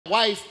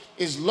wife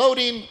is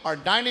loading our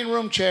dining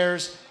room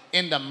chairs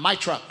into my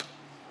truck.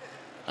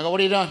 I go, what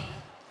are you doing?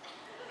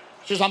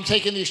 She goes, I'm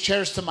taking these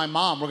chairs to my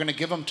mom. We're gonna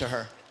give them to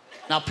her.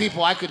 Now,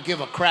 people, I could give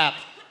a crap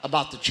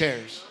about the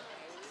chairs.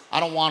 I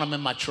don't want them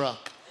in my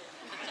truck.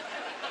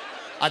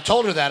 I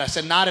told her that. I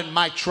said, not in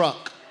my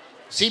truck.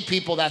 See,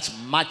 people, that's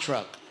my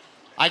truck.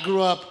 I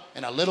grew up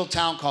in a little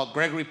town called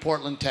Gregory,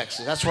 Portland,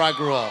 Texas. That's where I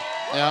grew up.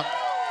 Yeah.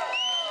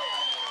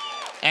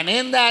 And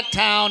in that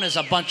town is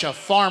a bunch of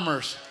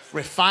farmers,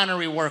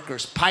 refinery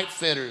workers, pipe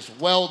fitters,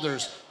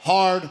 welders,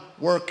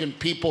 hard-working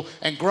people.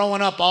 And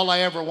growing up, all I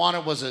ever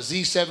wanted was a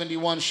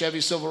Z71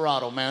 Chevy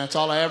Silverado, man. That's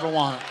all I ever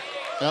wanted.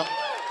 Yep.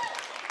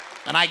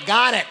 And I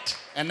got it.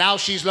 And now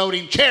she's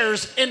loading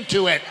chairs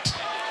into it.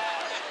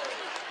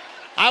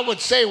 I would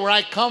say where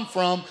I come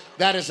from,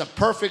 that is a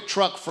perfect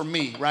truck for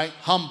me, right?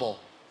 Humble,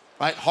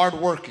 right?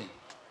 Hardworking.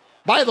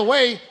 By the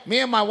way, me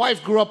and my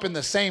wife grew up in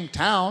the same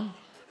town,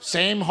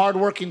 same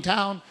hardworking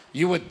town.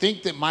 You would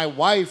think that my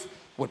wife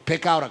would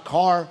pick out a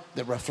car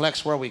that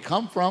reflects where we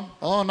come from.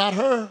 Oh, not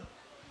her.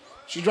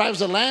 She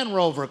drives a Land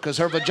Rover because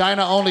her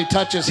vagina only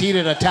touches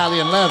heated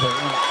Italian leather.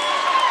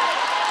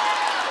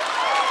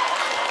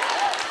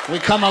 We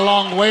come a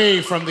long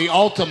way from the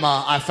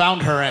Altima I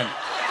found her in.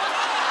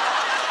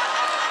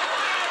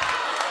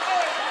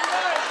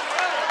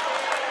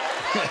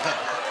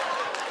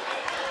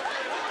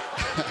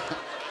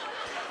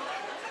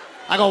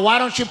 I go, why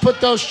don't you put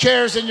those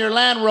chairs in your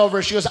Land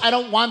Rover? She goes, I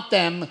don't want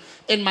them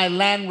in my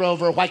Land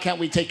Rover. Why can't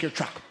we take your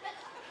truck?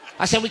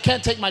 I said, we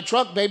can't take my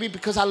truck, baby,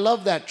 because I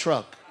love that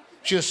truck.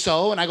 She goes,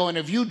 so? And I go, and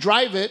if you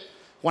drive it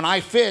when I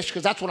fish,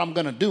 because that's what I'm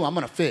going to do. I'm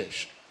going to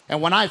fish.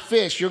 And when I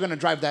fish, you're going to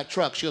drive that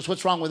truck. She goes,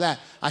 what's wrong with that?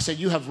 I said,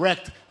 you have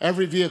wrecked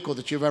every vehicle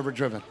that you've ever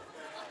driven.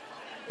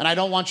 And I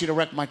don't want you to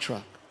wreck my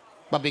truck.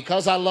 But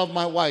because I love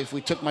my wife,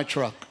 we took my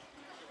truck.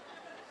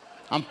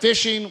 I'm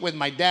fishing with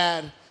my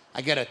dad.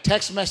 I get a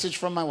text message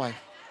from my wife.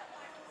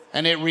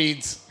 And it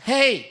reads,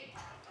 hey,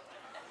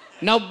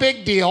 no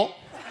big deal.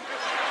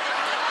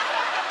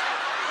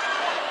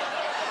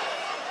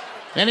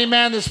 Any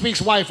man that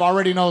speaks wife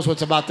already knows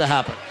what's about to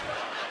happen.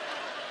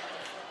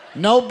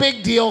 No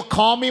big deal.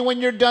 Call me when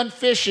you're done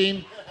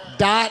fishing. ...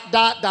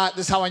 This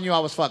is how I knew I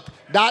was fucked. ...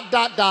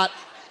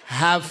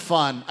 Have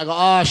fun. I go,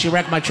 oh, she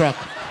wrecked my truck.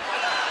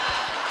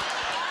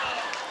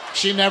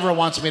 She never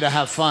wants me to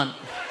have fun.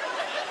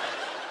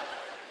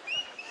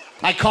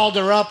 I called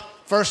her up.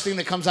 First thing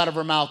that comes out of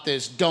her mouth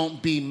is,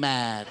 don't be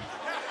mad.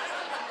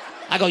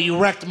 I go, you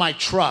wrecked my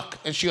truck.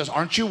 And she goes,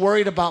 aren't you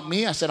worried about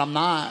me? I said, I'm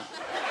not.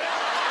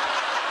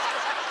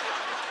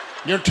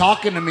 You're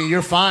talking to me.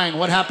 You're fine.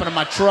 What happened to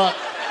my truck?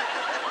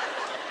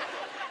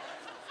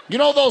 You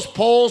know those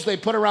poles they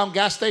put around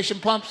gas station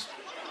pumps?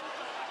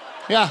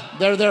 Yeah,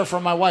 they're there for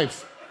my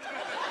wife.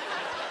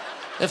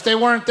 If they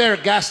weren't there,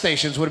 gas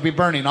stations would be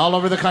burning all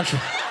over the country.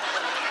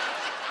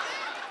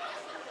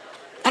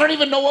 I don't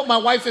even know what my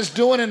wife is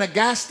doing in a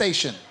gas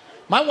station.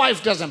 My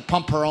wife doesn't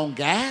pump her own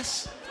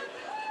gas.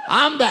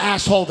 I'm the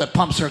asshole that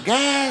pumps her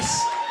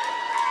gas.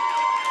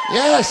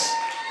 Yes.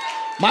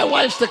 My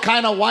wife's the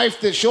kind of wife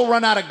that she'll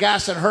run out of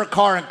gas in her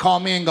car and call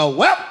me and go,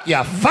 well,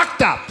 you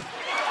fucked up.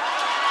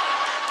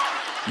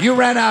 You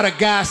ran out of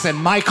gas in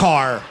my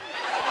car.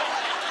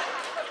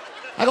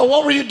 I go,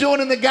 what were you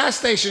doing in the gas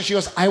station? She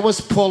goes, I was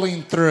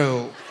pulling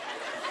through.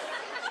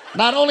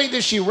 Not only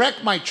did she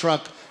wreck my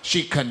truck,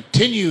 she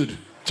continued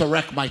to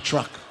wreck my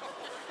truck.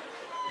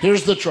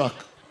 Here's the truck.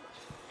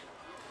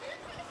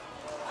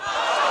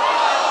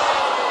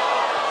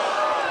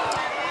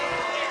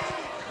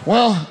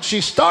 Well, she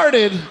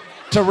started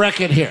to wreck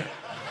it here.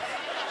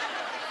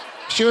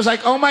 She was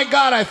like, oh my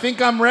God, I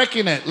think I'm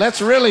wrecking it.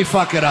 Let's really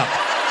fuck it up.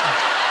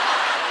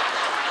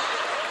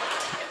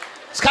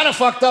 It's kind of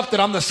fucked up that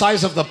I'm the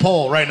size of the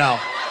pole right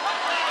now.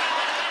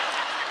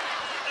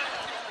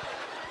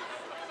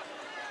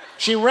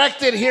 She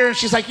wrecked it here and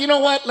she's like, you know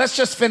what? Let's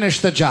just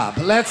finish the job.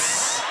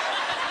 Let's...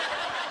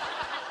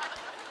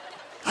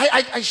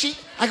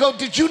 I go,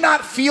 did you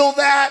not feel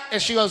that?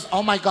 And she goes,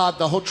 oh my God,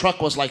 the whole truck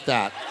was like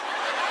that.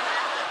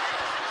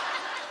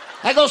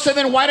 I go, so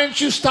then why didn't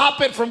you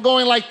stop it from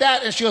going like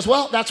that? And she goes,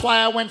 well, that's why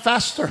I went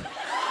faster.